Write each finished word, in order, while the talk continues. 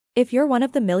If you're one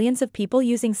of the millions of people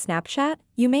using Snapchat,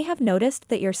 you may have noticed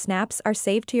that your snaps are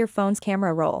saved to your phone's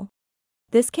camera roll.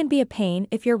 This can be a pain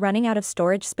if you're running out of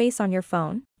storage space on your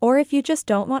phone, or if you just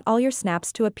don't want all your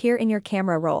snaps to appear in your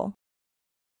camera roll.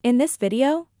 In this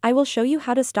video, I will show you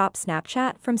how to stop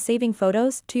Snapchat from saving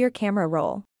photos to your camera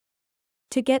roll.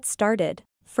 To get started,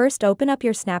 first open up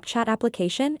your Snapchat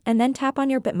application and then tap on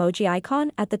your Bitmoji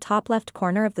icon at the top left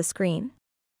corner of the screen.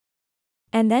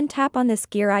 And then tap on this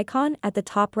gear icon at the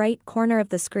top right corner of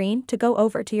the screen to go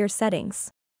over to your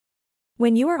settings.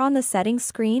 When you are on the settings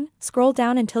screen, scroll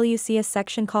down until you see a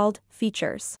section called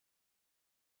Features.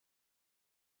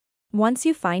 Once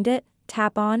you find it,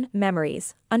 tap on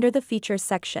Memories under the Features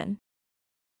section.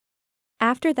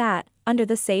 After that, under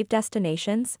the Save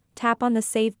Destinations, tap on the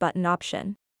Save button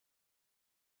option.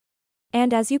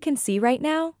 And as you can see right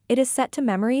now, it is set to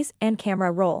Memories and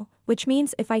Camera Roll, which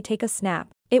means if I take a snap,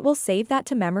 it will save that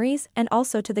to Memories and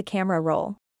also to the camera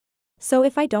roll. So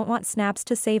if I don't want snaps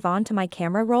to save on to my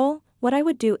camera roll, what I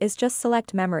would do is just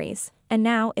select Memories, and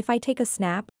now if I take a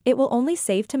snap, it will only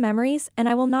save to Memories and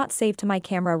I will not save to my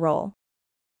camera roll.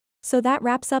 So that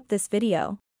wraps up this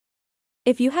video.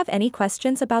 If you have any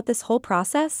questions about this whole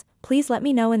process, please let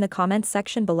me know in the comments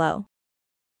section below.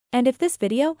 And if this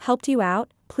video helped you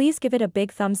out, please give it a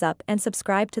big thumbs up and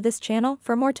subscribe to this channel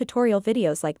for more tutorial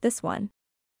videos like this one.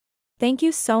 Thank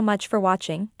you so much for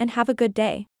watching and have a good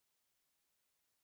day.